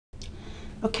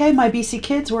Okay, my BC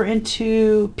kids, we're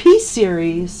into P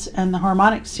series and the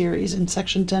harmonic series in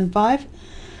section 10.5.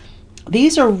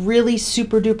 These are really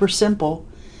super duper simple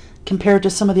compared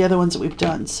to some of the other ones that we've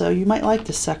done, so you might like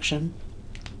this section.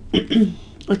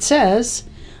 It says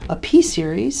a P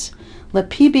series, let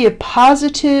P be a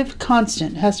positive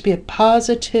constant. It has to be a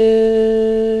positive,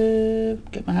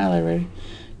 get my highlight ready,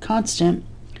 constant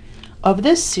of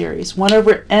this series, 1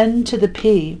 over n to the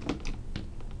P.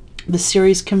 The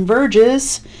series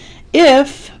converges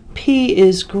if P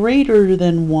is greater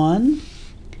than 1,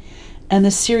 and the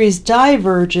series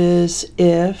diverges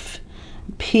if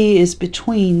P is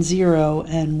between 0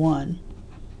 and 1.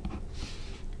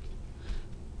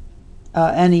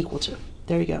 N equal to.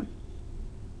 There you go.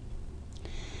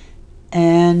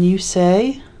 And you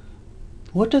say,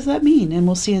 what does that mean? And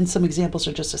we'll see in some examples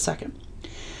in just a second.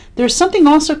 There's something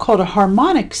also called a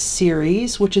harmonic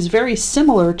series, which is very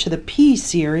similar to the P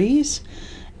series.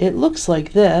 It looks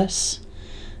like this.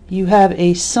 You have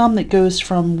a sum that goes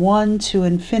from 1 to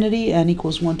infinity, n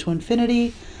equals 1 to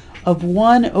infinity, of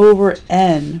 1 over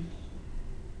n.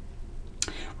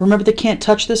 Remember the can't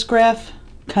touch this graph?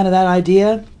 Kind of that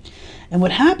idea. And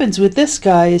what happens with this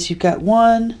guy is you've got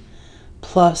 1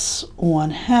 plus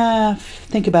 1/2.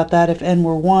 Think about that if n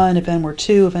were 1, if n were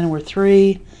 2, if n were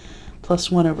 3.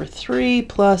 Plus 1 over 3,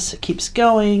 plus it keeps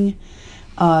going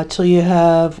till you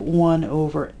have 1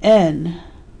 over n.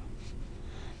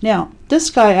 Now, this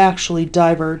guy actually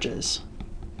diverges,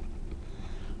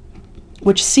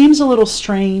 which seems a little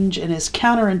strange and is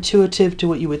counterintuitive to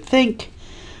what you would think.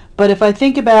 But if I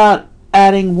think about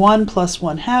adding 1 plus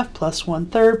 1/2 plus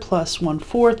 1/3 plus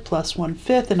 1/4 plus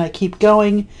 1/5, and I keep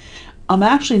going, I'm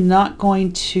actually not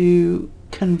going to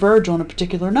converge on a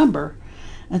particular number.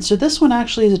 And so this one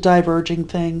actually is a diverging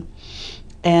thing,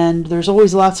 and there's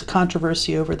always lots of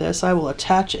controversy over this. I will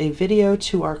attach a video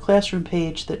to our classroom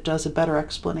page that does a better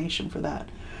explanation for that,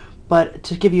 but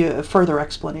to give you a further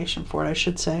explanation for it, I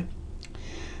should say.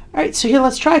 All right, so here,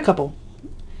 let's try a couple.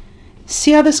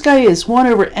 See how this guy is, 1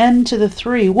 over n to the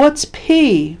 3. What's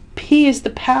P? P is the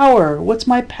power. What's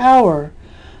my power?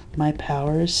 My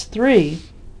power is 3.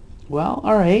 Well,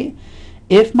 all right.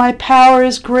 If my power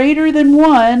is greater than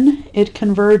 1, it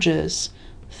converges.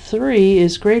 3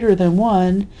 is greater than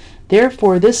 1,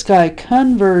 therefore this guy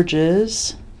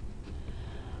converges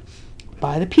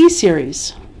by the P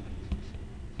series.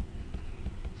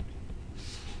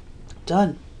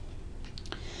 Done.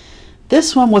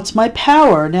 This one, what's my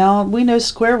power? Now, we know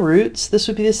square roots. This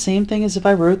would be the same thing as if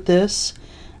I wrote this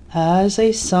as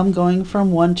a sum going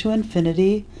from 1 to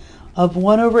infinity of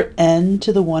 1 over n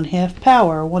to the 1/2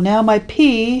 power. Well, now my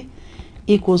P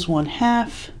equals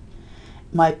 1/2.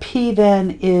 My P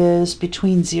then is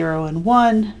between 0 and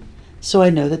 1, so I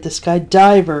know that this guy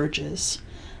diverges.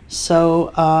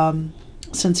 So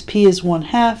since P is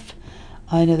 1/2,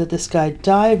 I know that this guy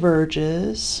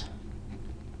diverges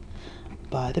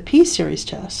by the P series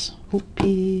test. Ooh,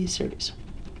 P series.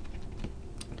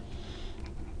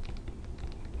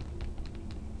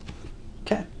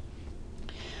 Okay.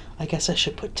 I guess I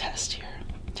should put test here.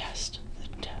 Test.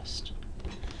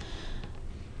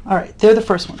 All right, they're the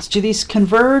first ones. Do these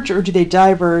converge or do they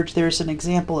diverge? There's an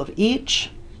example of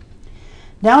each.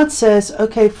 Now it says,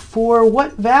 okay, for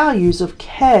what values of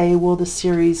k will the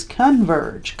series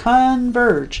converge?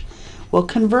 Converge. Well,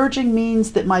 converging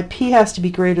means that my P has to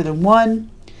be greater than 1.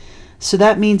 So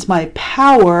that means my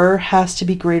power has to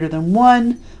be greater than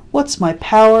 1. What's my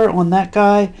power on that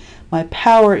guy? My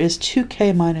power is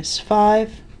 2k minus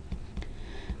 5.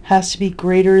 Has to be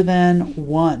greater than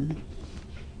 1.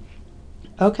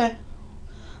 Okay,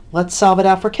 let's solve it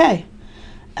out for k.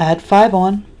 Add 5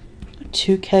 on.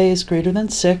 2k is greater than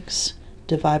 6.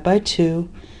 Divide by 2.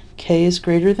 K is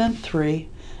greater than 3.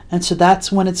 And so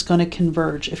that's when it's going to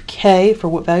converge. If k, for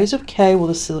what values of k will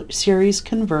the series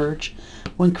converge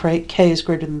when k is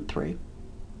greater than 3?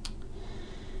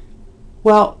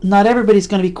 Well, not everybody's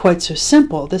going to be quite so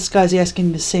simple. This guy's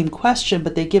asking the same question,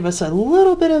 but they give us a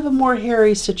little bit of a more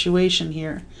hairy situation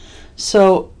here.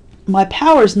 So my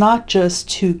power is not just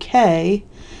 2k.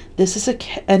 This is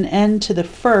an n to the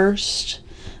first.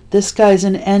 This guy's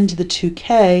an n to the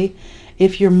 2k.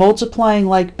 If you're multiplying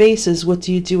like bases, what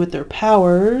do you do with their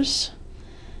powers?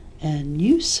 And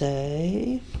you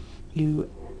say, you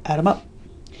add them up.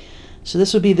 So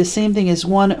this would be the same thing as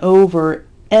 1 over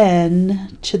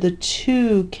n to the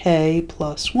 2k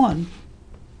plus 1.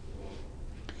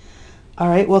 All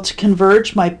right, well, to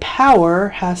converge, my power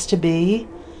has to be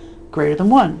greater than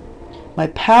 1. My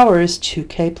power is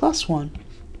 2k plus 1,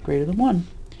 greater than 1.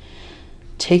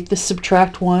 Take the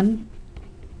subtract 1,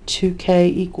 2k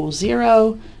equals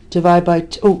 0, divide by,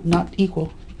 not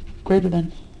equal, greater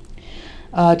than.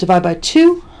 Divide by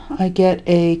 2, I get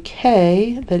a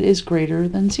k that is greater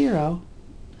than 0.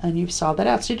 And you've solved that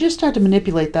out. So you just have to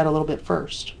manipulate that a little bit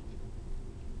first.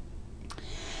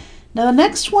 Now the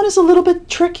next one is a little bit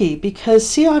tricky because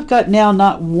see how I've got now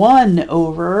not 1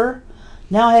 over,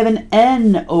 now I have an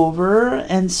n over,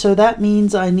 and so that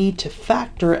means I need to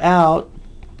factor out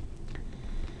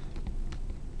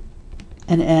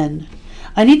an n.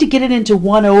 I need to get it into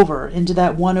 1 over, into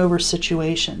that 1 over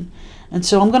situation. And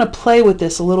so I'm going to play with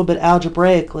this a little bit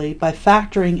algebraically by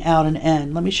factoring out an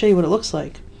n. Let me show you what it looks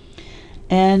like.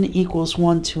 N equals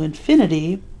 1 to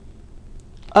infinity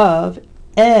of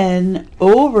n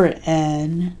over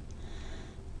n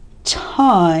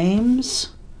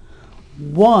times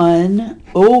 1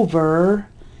 over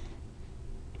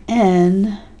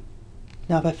n.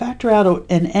 Now if I factor out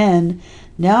an n,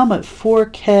 now I'm at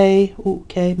 4k,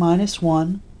 k minus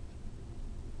 1.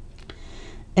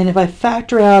 And if I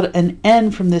factor out an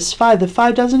n from this 5, the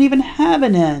 5 doesn't even have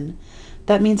an n.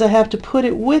 That means I have to put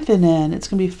it with an n. It's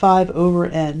going to be 5 over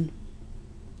n.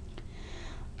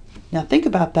 Now think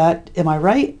about that. Am I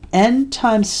right? N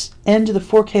times n to the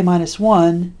 4k minus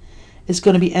 1 is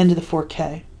going to be n to the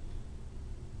 4k.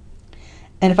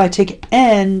 And if I take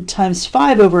n times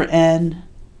 5 over n,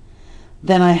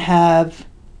 then I have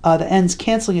the n's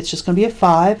canceling. It's just going to be a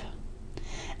 5.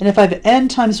 And if I have n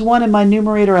times 1 in my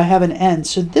numerator, I have an n.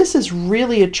 So this is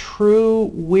really a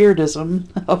true weirdism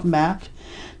of math,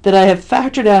 that I have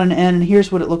factored out an n, and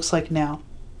here's what it looks like now.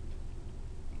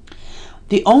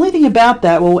 The only thing about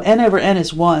that, well, n over n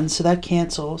is 1, so that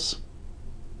cancels.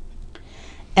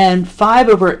 And 5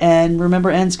 over n, remember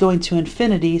n's going to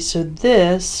infinity, so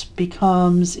this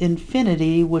becomes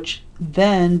infinity, which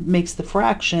then makes the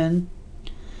fraction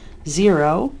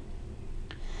 0.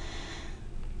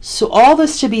 So all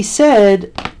this to be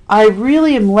said, I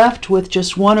really am left with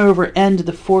just 1 over n to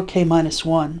the 4k minus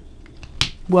 1.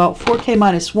 Well, 4k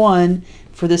minus 1,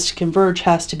 for this to converge,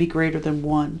 has to be greater than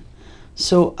 1.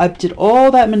 So I did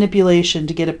all that manipulation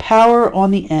to get a power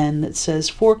on the n that says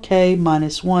 4k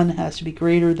minus 1 has to be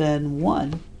greater than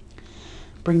 1.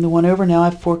 Bring the 1 over, now I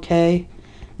have 4k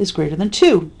is greater than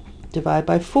 2. Divide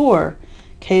by 4.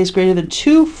 K is greater than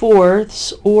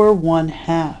 2/4 or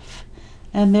 1/2.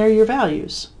 And there are your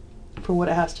values for what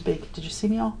it has to be. Did you see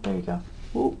me all? There you go.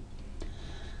 Ooh.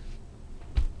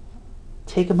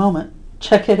 Take a moment.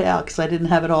 Check it out because I didn't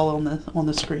have it all on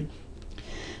the screen.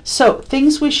 So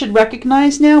things we should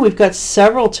recognize now. We've got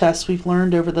several tests we've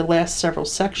learned over the last several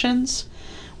sections.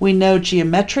 We know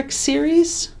geometric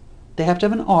series. They have to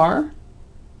have an R.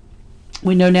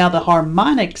 We know now the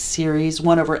harmonic series,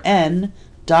 1 over n,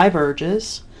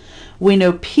 diverges. We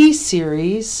know P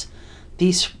series.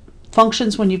 These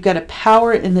functions, when you've got a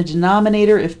power in the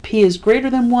denominator, if P is greater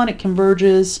than 1, it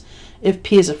converges. If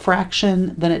P is a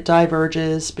fraction, then it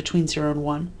diverges between 0 and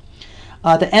 1.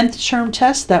 The nth term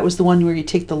test, that was the one where you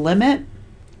take the limit.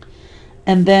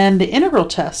 And then the integral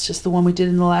test is the one we did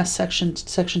in the last section,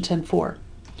 section 10.4.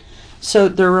 So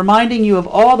they're reminding you of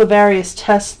all the various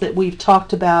tests that we've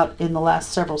talked about in the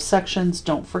last several sections.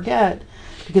 Don't forget,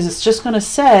 because it's just going to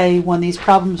say when these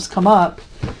problems come up,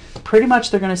 pretty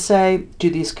much they're going to say, do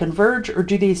these converge or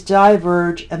do these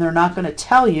diverge? And they're not going to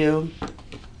tell you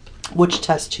which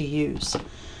test to use.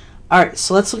 All right,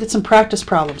 so let's look at some practice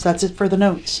problems. That's it for the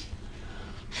notes.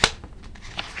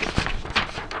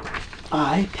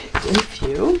 I picked a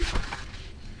few.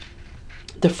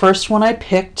 The first one I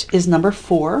picked is number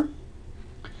 4.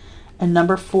 And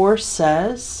number 4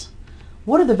 says,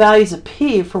 what are the values of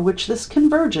P for which this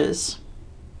converges?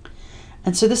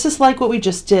 And so this is like what we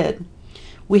just did.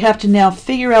 We have to now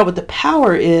figure out what the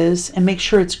power is and make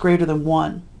sure it's greater than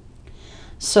 1.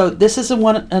 So this is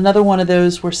another one of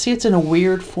those where, see, it's in a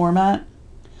weird format.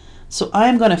 So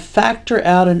I'm going to factor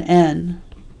out an n,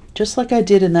 just like I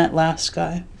did in that last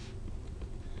guy.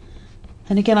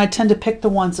 And again, I tend to pick the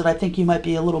ones that I think you might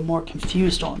be a little more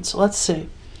confused on. So let's see.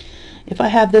 If I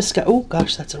have this guy, oh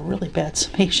gosh, that's a really bad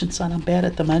summation sign. I'm bad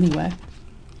at them anyway.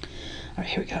 All right,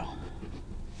 here we go.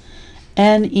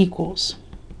 N equals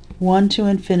 1 to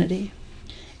infinity.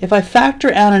 If I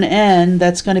factor out an n,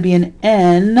 that's going to be an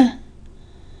n,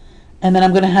 and then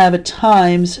I'm going to have a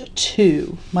times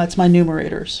 2. That's my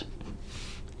numerators.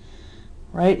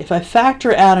 Right? If I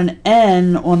factor out an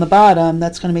n on the bottom,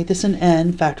 that's going to make this an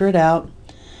n. Factor it out.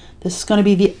 This is going to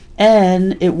be the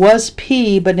n. It was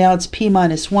p, but now it's p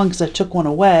minus 1 because I took one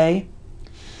away.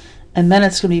 And then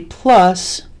it's going to be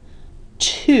plus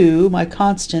 2, my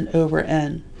constant, over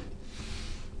n.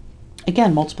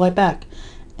 Again, multiply it back.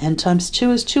 N times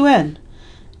 2 is 2n.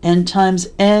 N times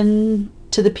n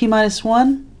to the p minus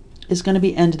 1 is going to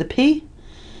be n to the p.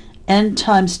 n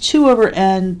times 2 over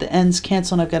n, the n's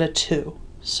cancel and I've got a 2.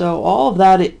 So all of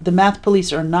that, the math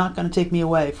police are not going to take me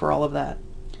away for all of that.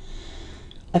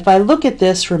 If I look at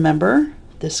this, remember,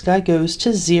 this guy goes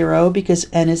to 0 because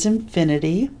n is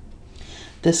infinity.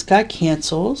 This guy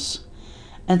cancels.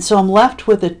 And so I'm left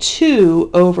with a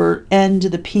 2 over n to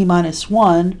the p minus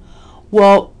 1.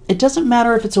 Well, it doesn't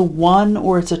matter if it's a 1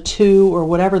 or it's a 2 or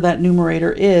whatever that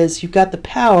numerator is. You've got the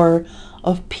power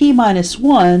of p minus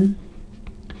 1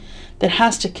 that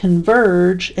has to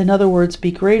converge, in other words,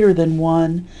 be greater than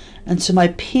 1. And so my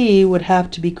p would have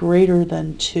to be greater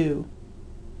than 2.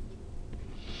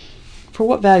 For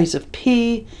what values of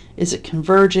p is it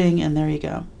converging? And there you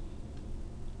go.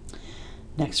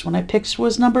 Next one I picked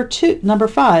was number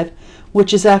 5,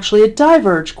 which is actually a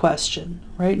diverge question.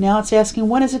 Right now it's asking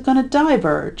when is it going to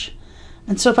diverge?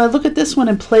 And so if I look at this one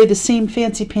and play the same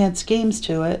fancy pants games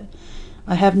to it,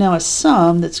 I have now a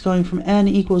sum that's going from n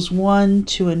equals 1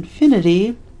 to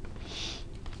infinity.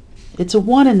 It's a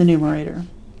 1 in the numerator.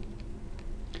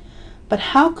 But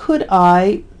how could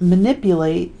I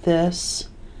manipulate this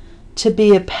to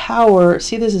be a power?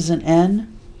 See, this is an n.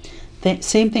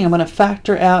 Same thing, I'm going to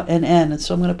factor out an n, and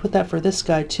so I'm going to put that for this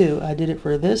guy too. I did it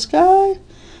for this guy.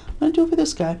 I'm going to do it for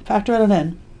this guy. Factor out an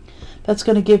n. That's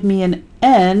going to give me an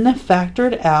n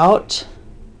factored out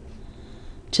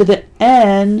to the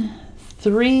n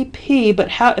 3p, but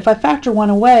how, if I factor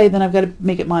 1 away, then I've got to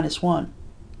make it minus 1.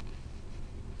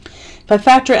 If I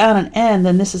factor out an n,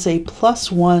 then this is a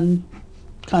plus 1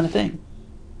 kind of thing.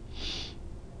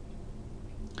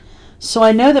 So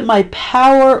I know that my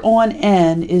power on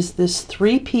n is this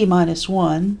 3p minus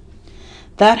 1.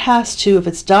 That has to, if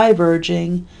it's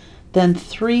diverging, then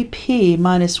 3p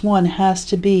minus 1 has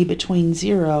to be between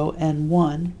 0 and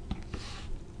 1.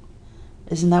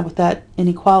 Isn't that what that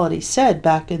inequality said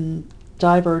back in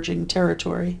diverging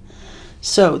territory?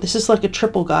 So this is like a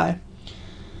triple guy.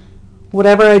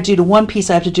 Whatever I do to one piece,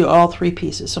 I have to do all 3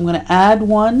 pieces. So I'm going to add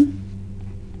 1.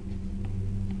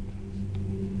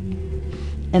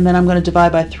 And then I'm going to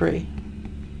divide by 3.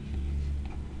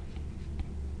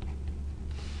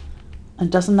 And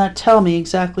doesn't that tell me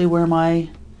exactly where my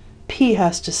p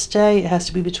has to stay? It has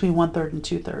to be between 1/3 and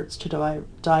 2/3 to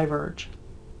diverge.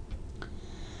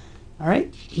 All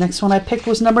right, next one I picked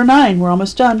was number 9. We're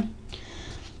almost done.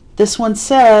 This one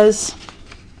says,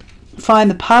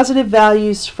 find the positive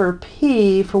values for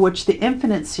p for which the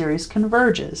infinite series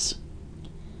converges.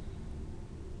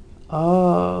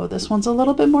 Oh, this one's a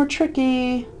little bit more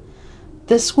tricky.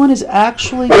 This one is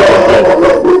actually,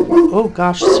 oh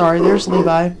gosh, sorry, there's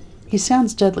Levi. He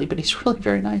sounds deadly, but he's really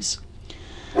very nice.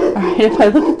 All right, if I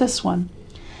look at this one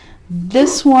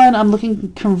I'm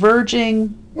looking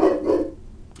converging.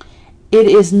 It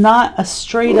is not a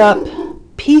straight up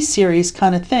p series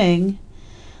kind of thing.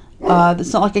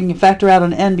 It's not like I can factor out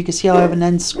an n because here I have an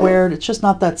n squared. It's just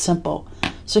not that simple.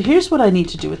 So here's what I need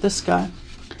to do with this guy.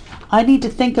 I need to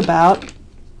think about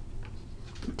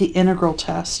the integral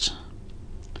test,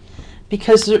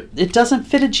 because it doesn't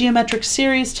fit a geometric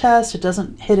series test, it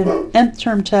doesn't hit an nth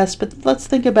term test, but let's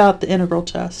think about the integral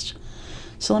test.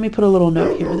 So let me put a little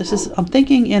note here. I'm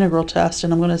thinking integral test,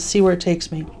 and I'm going to see where it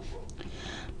takes me.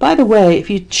 By the way, if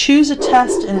you choose a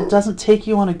test and it doesn't take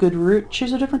you on a good route,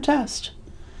 choose a different test.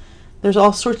 There's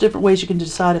all sorts of different ways you can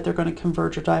decide if they're going to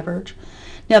converge or diverge.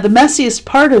 Now, the messiest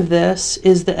part of this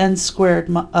is the n squared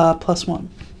plus 1,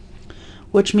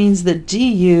 which means that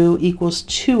du equals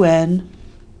 2n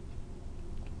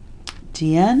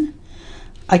dn.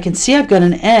 I can see I've got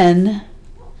an n,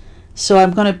 so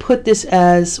I'm going to put this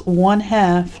as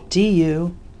 1/2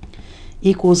 du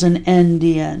equals an n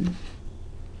dn.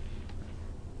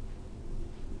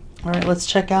 All right, let's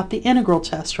check out the integral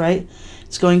test, right?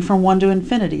 It's going from 1 to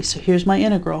infinity, so here's my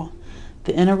integral.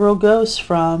 The integral goes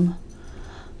from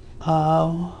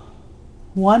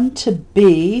 1 to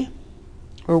b,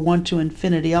 or 1 to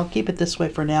infinity. I'll keep it this way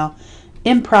for now,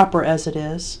 improper as it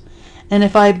is. And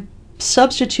if I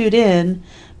substitute in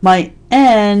my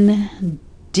n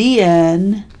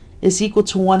dn is equal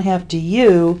to 1/2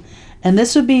 du, and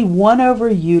this would be 1 over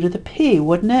u to the p,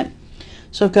 wouldn't it?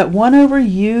 So I've got 1 over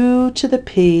u to the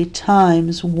p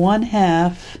times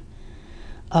 1/2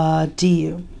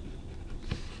 du.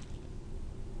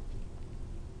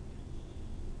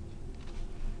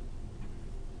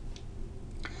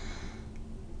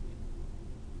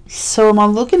 So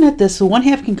I'm looking at this, so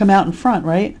 1/2 can come out in front,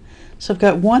 right? So I've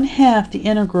got 1/2 the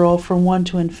integral from 1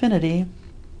 to infinity.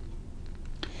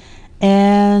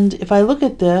 And if I look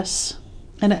at this,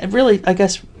 and really, I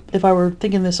guess if I were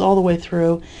thinking this all the way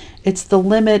through, it's the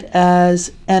limit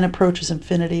as n approaches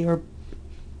infinity, or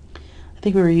I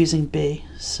think we were using b.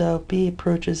 So b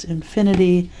approaches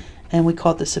infinity, and we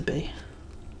call this a b.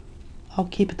 I'll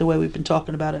keep it the way we've been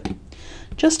talking about it,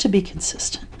 just to be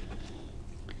consistent.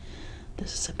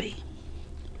 This is a b.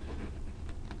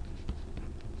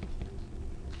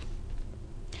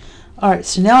 All right,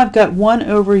 so now I've got 1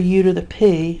 over u to the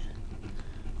p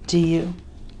du.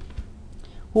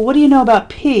 Well, what do you know about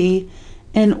p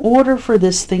in order for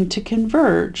this thing to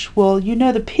converge? Well, you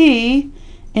know the p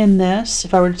in this,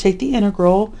 if I were to take the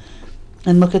integral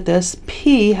and look at this,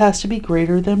 p has to be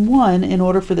greater than 1 in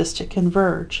order for this to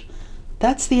converge.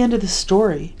 That's the end of the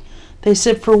story. They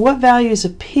said, for what values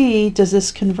of p does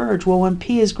this converge? Well, when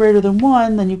p is greater than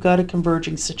 1, then you've got a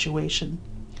converging situation.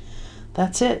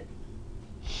 That's it.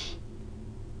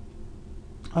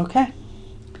 Okay.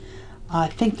 I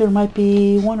think there might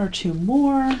be 1 or 2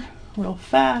 more real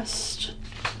fast.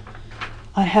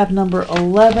 I have number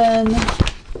 11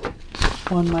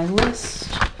 on my list.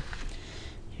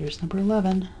 Here's number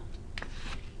 11.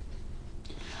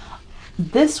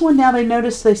 This one, now they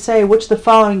notice they say which of the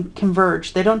following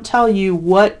converge. They don't tell you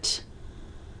what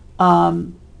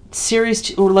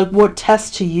series or like what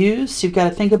test to use. So you've got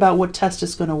to think about what test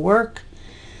is going to work.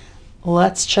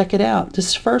 Let's check it out.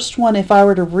 This first one, if I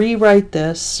were to rewrite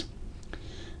this,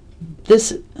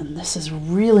 this is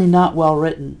really not well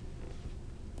written.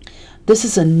 This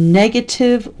is a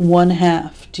negative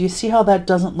 1/2. Do you see how that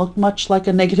doesn't look much like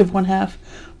a negative 1/2?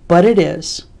 But it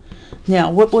is.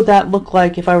 Now, what would that look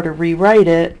like if I were to rewrite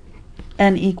it?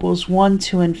 N equals 1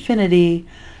 to infinity.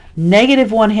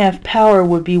 Negative 1/2 power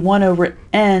would be 1 over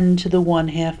n to the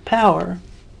 1/2 power.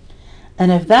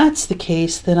 And if that's the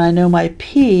case, then I know my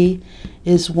p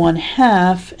is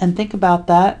 1/2. And think about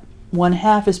that.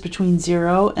 1/2 is between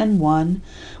 0 and 1,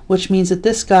 which means that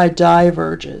this guy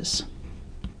diverges.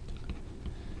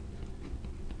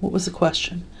 What was the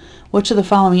question? Which of the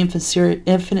following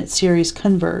infinite series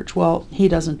converge? Well, he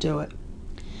doesn't do it.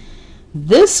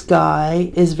 This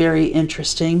guy is very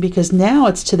interesting because now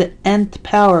it's to the nth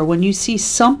power. When you see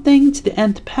something to the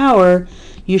nth power,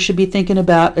 you should be thinking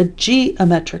about a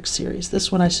geometric series.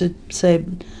 This one I should say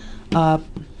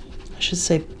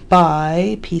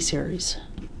by p series.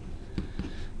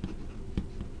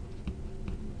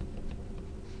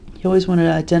 You always want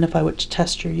to identify which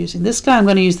test you're using. This guy I'm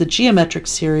going to use the geometric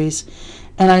series,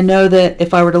 and I know that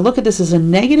if I were to look at this as a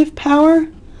negative power,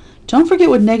 don't forget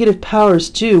what negative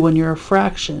powers do when you're a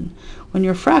fraction. When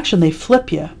you're a fraction, they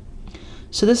flip you.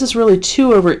 So this is really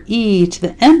 2 over e to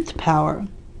the nth power.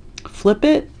 Flip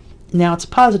it, now it's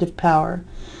positive power.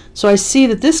 So I see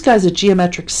that this guy's a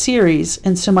geometric series,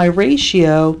 and so my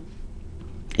ratio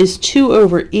is 2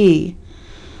 over e.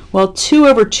 Well, 2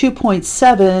 over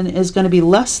 2.7 is going to be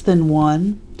less than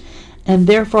 1, and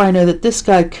therefore I know that this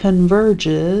guy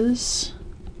converges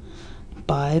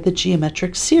by the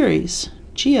geometric series,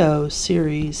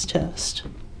 geo-series test.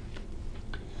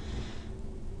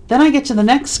 Then I get to the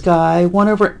next guy, 1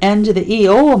 over n to the e.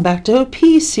 Oh, I'm back to a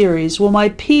p series. Well, my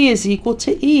p is equal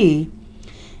to e.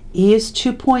 E is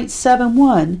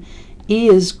 2.71. E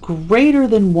is greater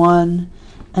than 1.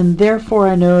 And therefore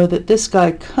I know that this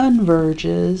guy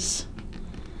converges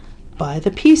by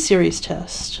the p-series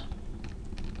test.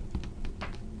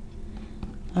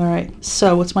 All right,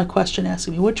 so what's my question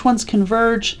asking me? Which ones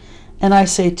converge? And I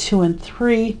say 2 and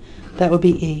 3. That would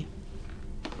be E.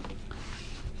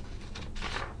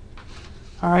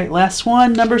 All right, last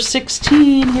one, number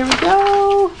 16. Here we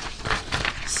go.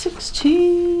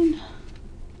 16.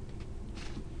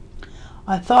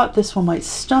 I thought this one might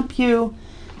stump you.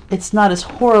 It's not as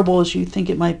horrible as you think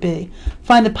it might be.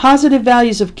 Find the positive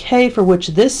values of k for which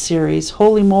this series,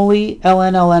 holy moly,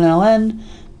 ln, ln, ln,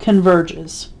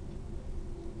 converges.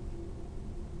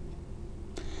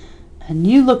 And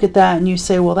you look at that and you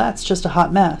say, well, that's just a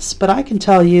hot mess. But I can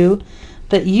tell you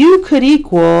that you could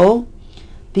equal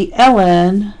the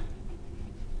ln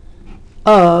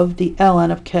of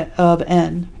of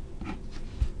n.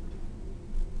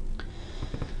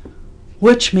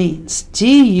 Which means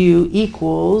du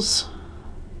equals,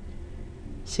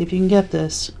 see if you can get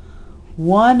this,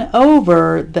 1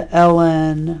 over the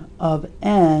ln of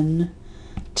n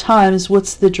times,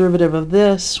 what's the derivative of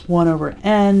this? 1 over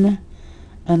n,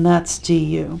 and that's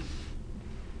du.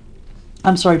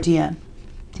 I'm sorry, dn.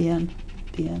 dn.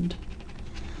 The end.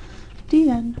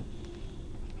 dn.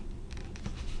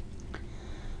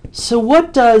 So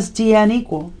what does dn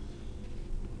equal?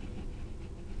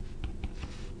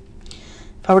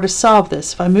 If I were to solve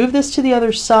this, if I move this to the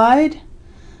other side,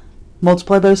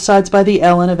 multiply both sides by the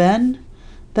ln of n,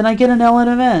 then I get an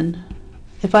ln of n.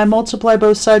 If I multiply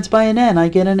both sides by an n, I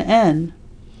get an n.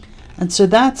 And so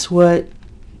that's what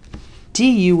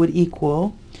du would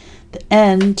equal, the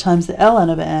n times the ln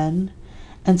of n.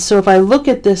 And so if I look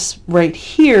at this right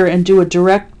here and do a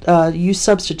direct use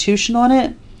substitution on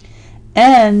it,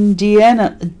 n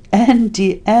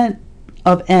dn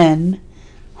of n,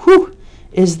 whew,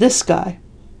 is this guy.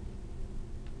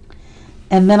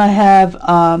 And then I have,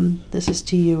 this is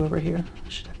du over here. I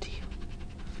should have du.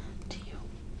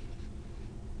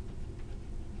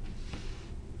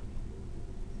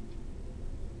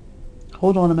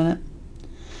 Hold on a minute.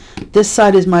 This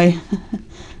side is my,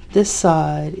 this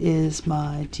side is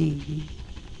my d.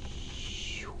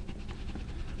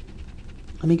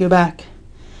 Let me go back.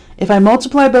 If I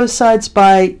multiply both sides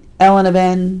by ln of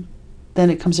n, then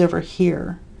it comes over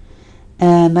here.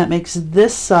 And that makes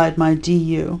this side my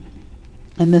du.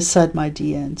 And this side my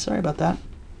dn. Sorry about that.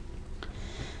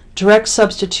 Direct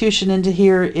substitution into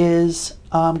here is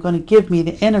going to give me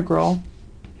the integral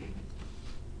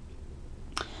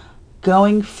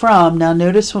going from, now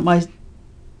notice what my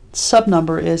sub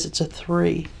number is, it's a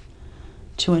 3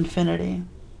 to infinity,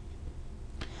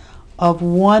 of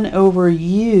 1 over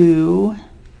u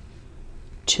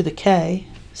to the k.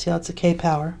 See how it's a k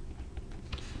power?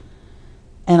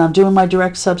 And I'm doing my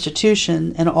direct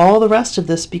substitution, and all the rest of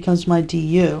this becomes my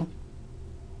du.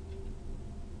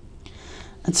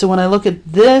 And so when I look at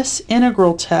this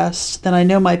integral test, then I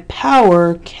know my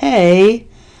power, k,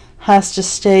 has to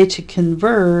stay to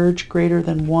converge greater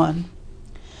than 1.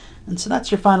 And so that's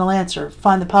your final answer.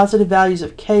 Find the positive values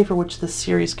of k for which this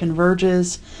series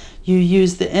converges. You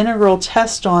use the integral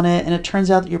test on it, and it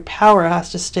turns out that your power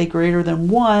has to stay greater than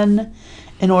 1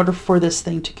 in order for this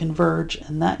thing to converge.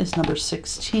 And that is number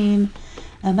 16.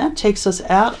 And that takes us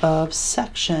out of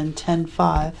section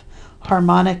 10.5,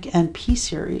 harmonic and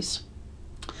p-series.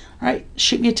 All right,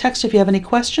 shoot me a text if you have any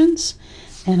questions,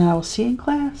 and I will see you in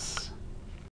class.